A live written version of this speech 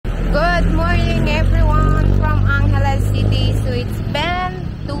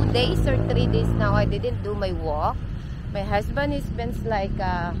days or 3 days now I didn't do my walk. My husband has been like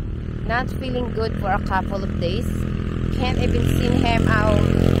not feeling good for a couple of days. Can't even see him out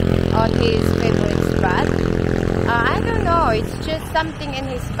on his favorite spot. I don't know, it's just something in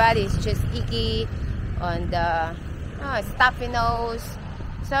his body. It's just icky on the stuffy nose.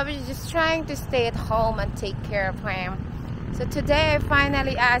 So I was just trying to stay at home and take care of him. So today I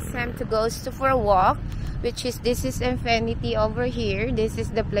finally asked him to go for a walk, this is Infinity over here. This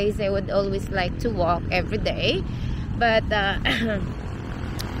is the place I would always like to walk every day. But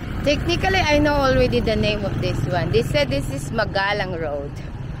technically I know already the name of this one. They said this is Magalang Road,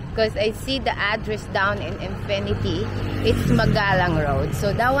 because I see the address down in Infinity. It's Magalang Road.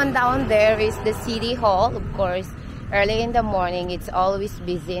 So that one down there is the City Hall. Of course, early in the morning it's always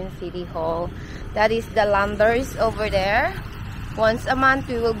busy in City Hall. That is the Landers over there. Once a month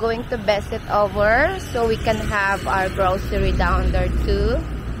we will going to visit over so we can have our grocery down there too.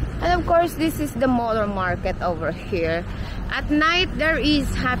 And of course this is the motor market over here. At night there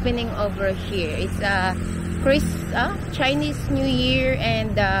is happening over here. It's a Chinese New Year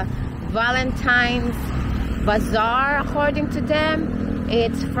and Valentine's Bazaar according to them.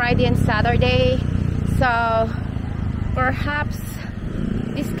 It's Friday and Saturday. So perhaps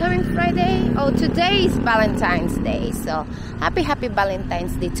this coming Friday, today is Valentine's Day. So happy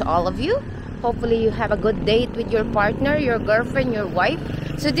Valentine's Day to all of you. Hopefully you have a good date with your partner, your girlfriend, your wife.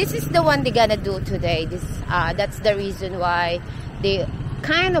 So this is the one they're gonna do today. That's the reason why they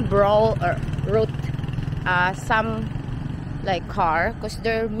kind of wrote some like car, because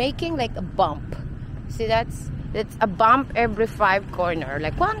they're making like a bump. See, that's a bump every 5 corner,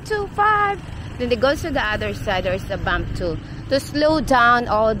 like 1, 2, 5. Then they go to the other side. There's a bump too, to slow down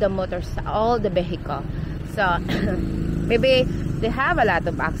all the vehicle. So maybe they have a lot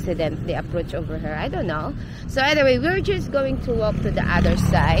of accidents. They approach over here, I don't know. So anyway, we're just going to walk to the other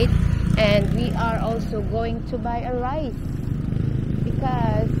side, and we are also going to buy a rice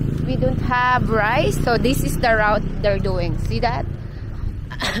because we don't have rice. So this is the route they're doing. See that?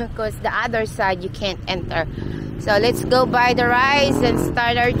 Because the other side you can't enter. So let's go buy the rice and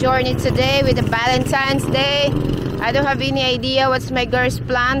start our journey today with the Valentine's Day. I don't have any idea what's my girl's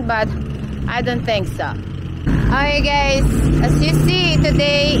plan, but I don't think so. Okay guys, as you see,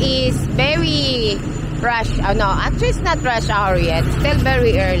 today is very rush. Oh no, actually it's not rush hour yet. It's still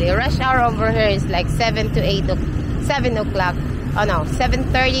very early. Rush hour over here is like 7 o'clock. Oh no,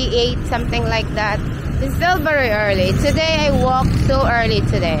 7:38, something like that. It's still very early. Today I walked so early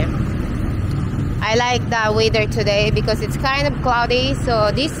today. I like the weather today because it's kind of cloudy.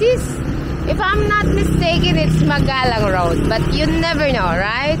 So this is, if I'm not mistaken, it's Magalang Road. But you never know,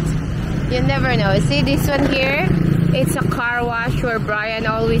 right? You never know. See this one here? It's a car wash where Brian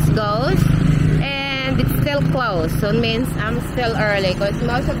always goes. And it's still closed. So it means I'm still early. Because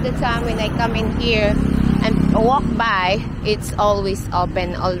most of the time when I come in here and walk by, it's always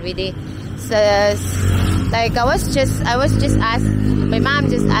open already. So like I was just asked, my mom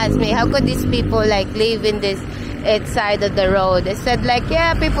just asked me, how could these people like live in this side of the road? I said like,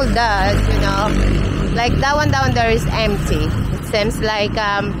 yeah, people does, you know. Like that one down there is empty. It seems like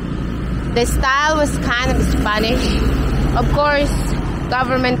the style was kind of Spanish. Of course,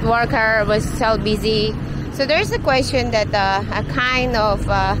 government worker was so busy. So there's a question that I kind of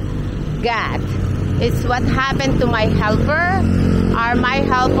got. It's what happened to my helper. Are my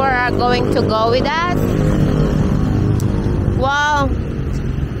helper going to go with us? Well,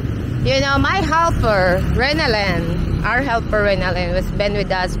 you know, my helper, Renalyn, our helper Renalyn, was been with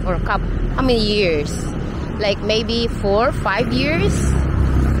us for how many years? Like maybe 4 or 5 years.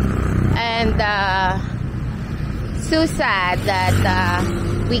 And so sad that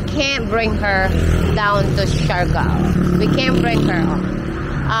we can't bring her down to Siargao. We can't bring her on.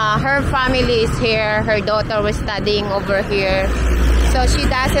 Her family is here. Her daughter was studying over here. So she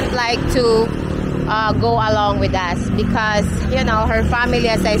doesn't like to go along with us because, you know, her family,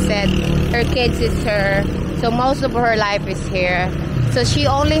 as I said, her kids is here. So most of her life is here. So she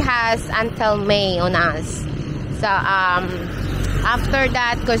only has until May on us. So after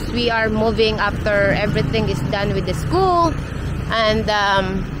that, because we are moving after everything is done with the school, and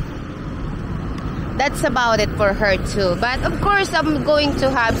that's about it for her too. But of course I'm going to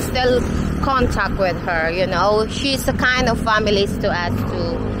have still contact with her, you know. She's a kind of family to us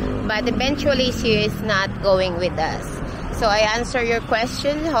too, but eventually she is not going with us. So I answer your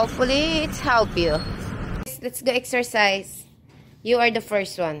question. Hopefully it's help you. Let's go exercise. You are the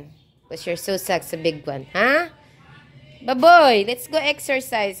first one because your susak's a big one, huh? Baboy, let's go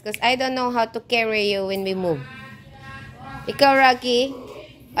exercise because I don't know how to carry you when we move. Ikaw, Rocky.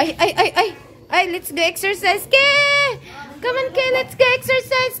 Ay, let's go exercise. Ke! Come on, Kay, let's go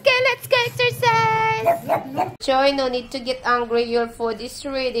exercise. Kay, let's go exercise. Joy, no need to get angry. Your food is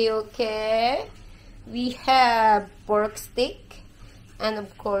ready, okay? We have pork steak. And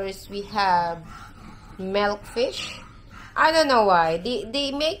of course, we have milkfish. I don't know why.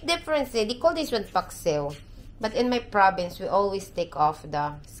 They make difference. They call this one paksiw. But in my province, we always take off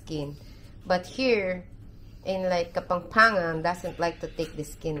the skin. But here, in like Kapampangan, doesn't like to take the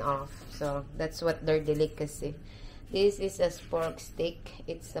skin off. So, that's what their delicacy. This is a pork steak.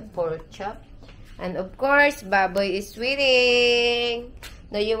 It's a pork chop. And of course, Baboy is waiting.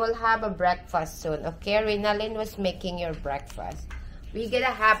 Now, you will have a breakfast soon. Okay, Rinalyn was making your breakfast. We're gonna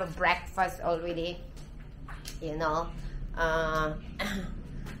have a breakfast already. You know.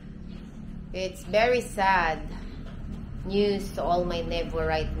 It's very sad news to all my neighbor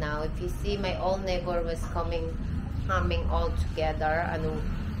right now. If you see, my old neighbor was coming all together and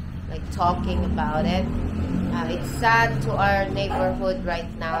like talking about it. It's sad to our neighborhood right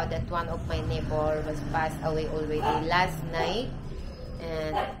now that one of my neighbor was passed away already last night,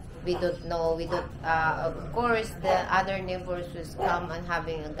 and we don't know. Of course, the other neighbors was come and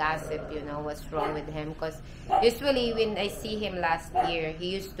having a gossip, you know, what's wrong with him. Because usually when I see him last year,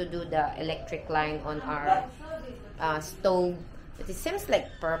 he used to do the electric line on our stove. But it seems like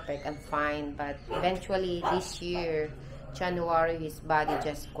perfect and fine. But eventually this year, January, his body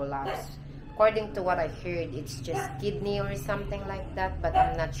just collapsed. According to what I heard, it's just kidney or something like that. But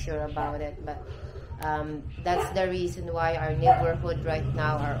I'm not sure about it. But that's the reason why our neighborhood right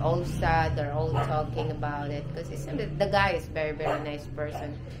now are all sad. They're all talking about it because it seems that the guy is very nice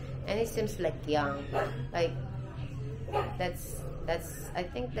person, and he seems like young. Like that's I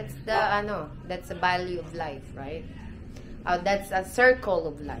think that's the value of life, right? That's a circle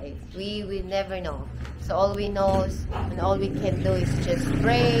of life. We never know. So all we know is, and all we can do is just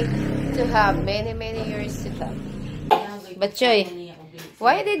pray to have many years to come. But Joy,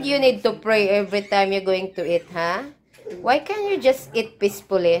 why did you need to pray every time you're going to eat, huh? Why can't you just eat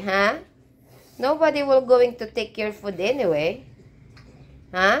peacefully, huh? Nobody will going to take your food anyway.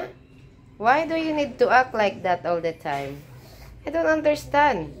 Huh? Why do you need to act like that all the time? I don't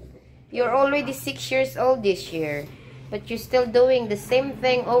understand. You're already 6 years old this year, but you're still doing the same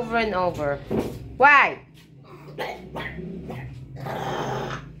thing over and over. Why?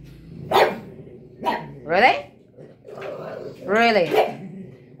 Really? Really?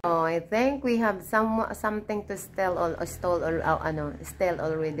 Oh, I think we have something to stall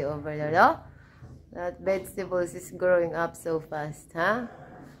already over there, no? That vegetables is growing up so fast, huh?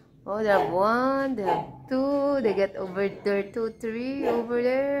 Oh, they have 1, they have 2, they get over there 2, 3 over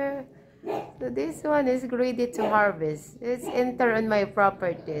there. So this one is ready to harvest. It's enter on my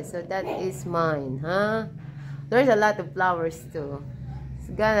property, so that is mine, huh? There's a lot of flowers too. It's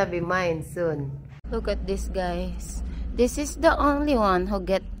gonna be mine soon. Look at this, guys. This is the only one who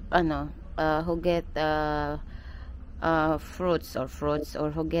get fruits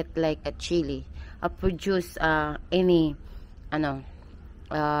or who get like a chili, produce any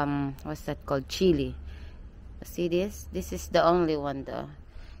what's that called, chili. See this? This is the only one though.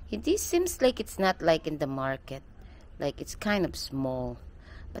 This seems like it's not like in the market, like it's kind of small.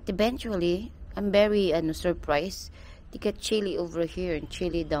 But eventually, I'm very surprised to get chili over here and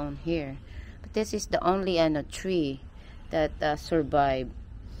chili down here. But this is the only tree that survived.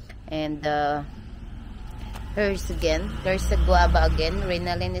 And there's a guava again.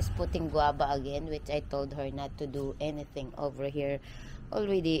 Rinalyn is putting guava again, which I told her not to do anything over here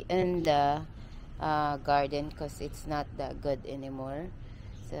already in the garden because it's not that good anymore.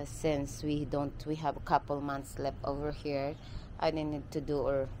 So since we have a couple months left over here, I didn't need to do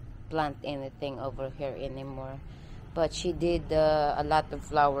or plant anything over here anymore. But she did a lot of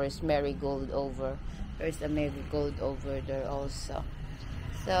flowers, marigold over. There's a marigold over there also.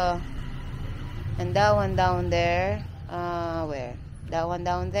 So, and that one down there, where? That one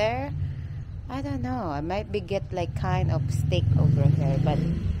down there? I don't know. I might be get like kind of steak over here, but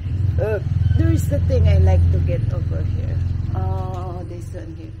there's the thing I like to get over here. Oh, this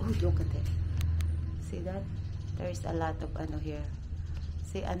one here. Oh, look at it. See that? There's a lot of here.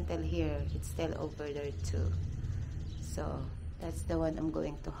 See, until here, it's still over there too. So that's the one I'm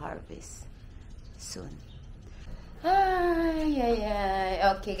going to harvest soon.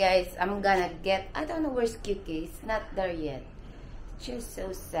 Okay, guys, I'm gonna get. I don't know where's Kiki. It's not there yet. Just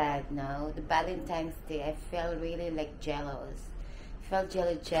so sad now. The Valentine's Day, I felt really like jealous. Felt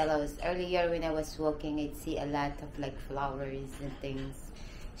jealous. Earlier when I was walking, I'd see a lot of like flowers and things.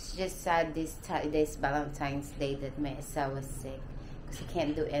 It's just sad this Valentine's Day that my son was sick. Because he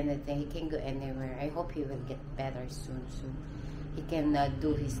can't do anything. He can't go anywhere. I hope he will get better soon. He can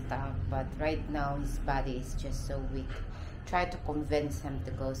do his stuff. But right now, his body is just so weak. try to convince him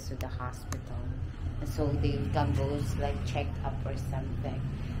to go to the hospital, so they can go like check up or something.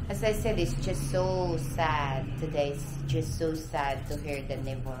 As I said, it's just so sad today. It's just so sad to hear the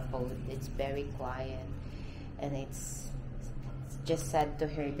neighborhood. It's very quiet, and it's just sad to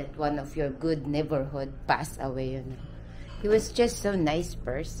hear that one of your good neighborhood passed away. You know, he was just so nice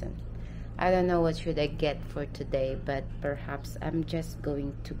person. I don't know what should I get for today, but perhaps I'm just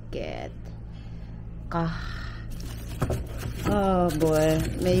going to get oh boy,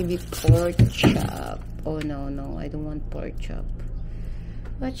 maybe pork chop. Oh no, I don't want pork chop.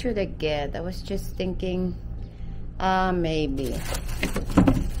 What should I get? I was just thinking maybe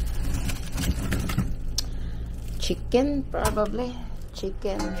chicken, probably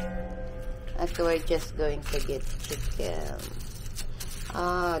chicken. Okay, we're just going to get chicken.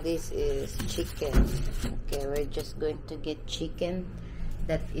 This is chicken. Okay, we're just going to get chicken.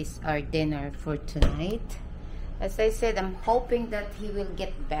 That is our dinner for tonight. As I said, I'm hoping that he will get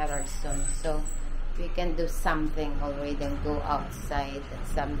better soon, so we can do something already and go outside and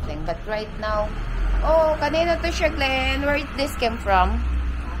something. But right now, oh, kanino to siya, Glenn? Where this came from?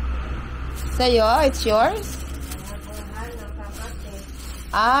 Sa'yo? It's yours?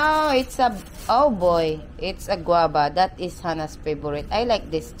 It's a, oh boy, it's a guava. That is Hannah's favorite. I like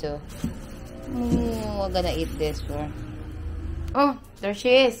this too. We're gonna eat this for. Oh, there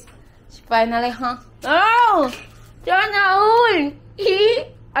she is. She finally, huh? Oh! Sana all!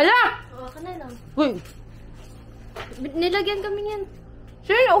 Ala! Oo, ka na lang. Wait. Nilagyan kami yan.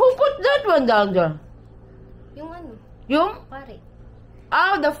 Sino? Who put that one down there? Yung ano? Yung? Pare.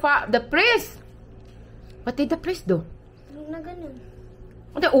 Oh, the priest. What did the priest do? Na ganun.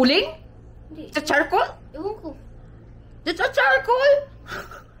 The uling? Hindi. It's a charcoal? Ewan ko. It's a charcoal?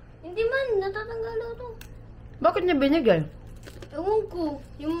 Hindi man, natatanggal to. Bakit niya binigay? Ewan ko.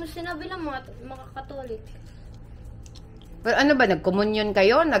 Yung sinabi lang mga Katolik. Pero ano ba? Nag-communion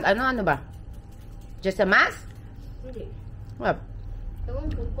kayo? Ano ba? Just a mass? Hindi. What?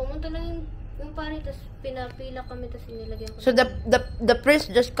 Ewan ko. Pumunta lang yung pare, tapos pinapila kami, tapos nilagyan ko. So the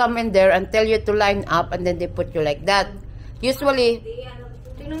priest just come in there and tell you to line up and then they put you like that. Usually,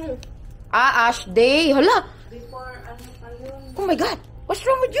 Tingnan mo. Ash Day. Hala! Before, ano pa yun? Oh my God! What's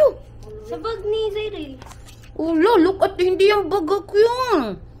wrong with you? Sa bag ni Zairil. Oh, look at hindi yung bagak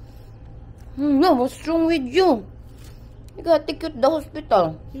yun. No, what's wrong with you? You gotta take you to the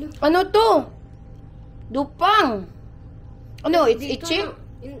hospital. Ano to? Dupang. Ano, it's Dito itchy?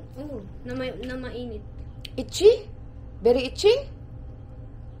 Na mainit. Itchy? Very itchy?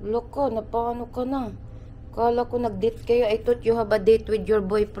 Loko, napano ka na? Kala ko nag-date kayo. I thought you have a date with your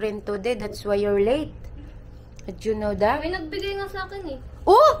boyfriend today. That's why you're late. Did you know that? May nagbigay nga sa akin eh.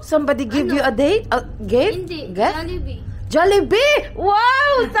 Oh! Somebody give you a date? A gift? Hindi, Gift? Jollibee. Jollibee!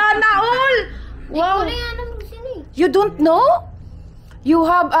 Wow! Sana all! Wow! Hindi ko rin alam kung sino eh. You don't know? You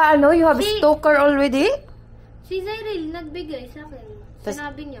have, you have a stalker already? Si Zairil nagbigay sa akin.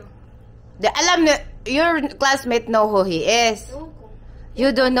 Sinabi niya. Alam niyo, your classmate know who he is. Ewan ko.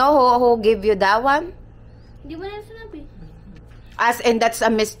 You don't know who gave you that one? Hindi mo na sinabi. As in, that's a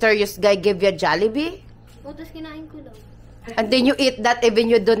mysterious guy give you a Jollibee? O, tapos kinain ko daw. And then you eat that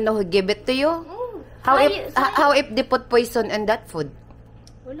even you don't know who gave it to you? Oh. How if they put poison in that food?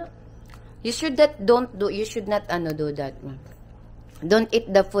 Wala. You should not do that. Don't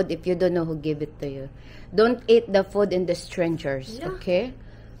eat the food if you don't know who gave it to you. Don't eat the food in the strangers, Yeah. okay?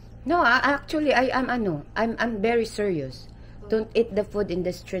 No, actually I'm very serious. Don't eat the food in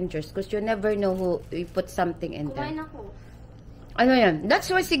the strangers because you never know who you put something in there. Kumain ako. Ano yan? That's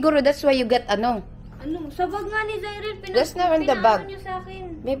why you get Ano? Sa bag nga ni Zairil. That's not in the bag. Niyo sa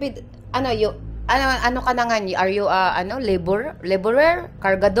akin. Maybe ano ka na nga? Are you laborer,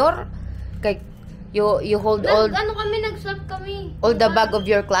 cargador? Kay you hold all Nag-swap kami. all the bag of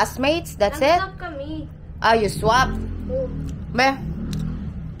your classmates? That's it? Nag-swap kami. You swap. Oh. Be.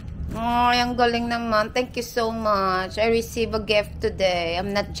 Oh, ang galing naman. Thank you so much. I received a gift today.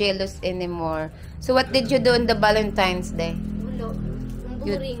 I'm not jealous anymore. So what did you do on the Valentine's Day? Wala. Ang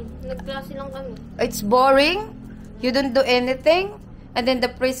boring. Nagklase lang kami. It's boring? You don't do anything? And then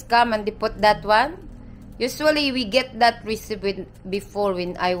the priest come and they put that one? Usually we get that recipe before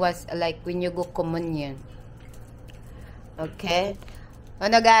when I was when you go communion. Okay?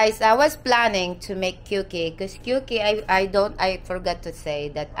 Ano guys, I was planning to make Kyuki because Kyuki I forgot to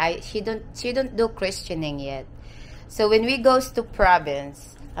say that she don't do christening yet. So when we goes to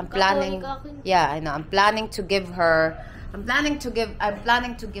province, I'm planning I'm planning to give her a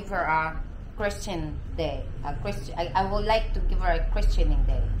Christian day. I would like to give her a christening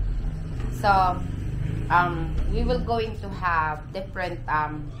day. So we will going to have different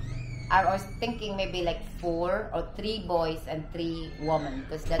I was thinking maybe like 4 or 3 boys and 3 women,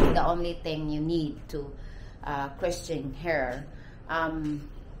 because that's the only thing you need to Christian her.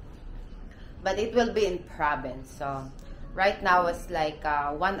 But it will be in province. So right now it's like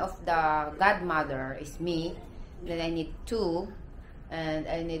one of the godmother is me. Then I need 2, and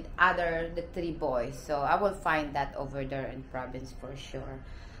I need the 3 boys. So I will find that over there in province for sure.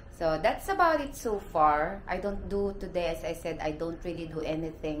 So that's about it so far. I don't do today, as I said, I don't really do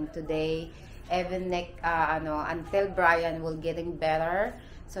anything today. Even until Brian will getting better.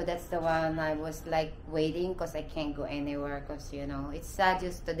 So that's the one I was like waiting, because I can't go anywhere, because you know it's sad.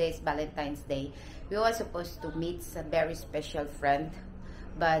 Just today's Valentine's Day. We were supposed to meet a very special friend,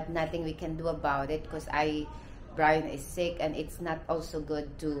 but nothing we can do about it, because Brian is sick, and it's not also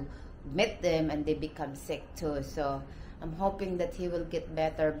good to meet them and they become sick too. So I'm hoping that he will get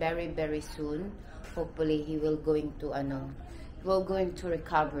better very, very soon. Hopefully he will going to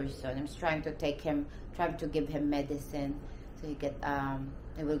recover soon. I'm trying to give him medicine so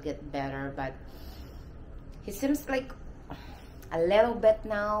he will get better. But he seems like a little bit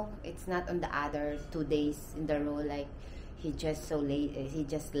now. It's not on the other 2 days in the row, like he just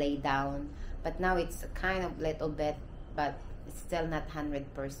lay down. But now it's kind of little bit, but it's still not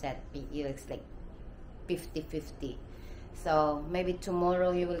 100%. It looks like 50-50. So maybe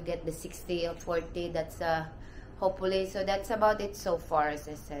tomorrow he will get the 60 or 40. That's hopefully. So that's about it so far. As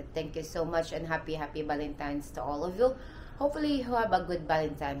I said, thank you so much, and happy Valentine's to all of you. Hopefully you have a good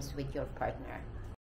Valentine's with your partner.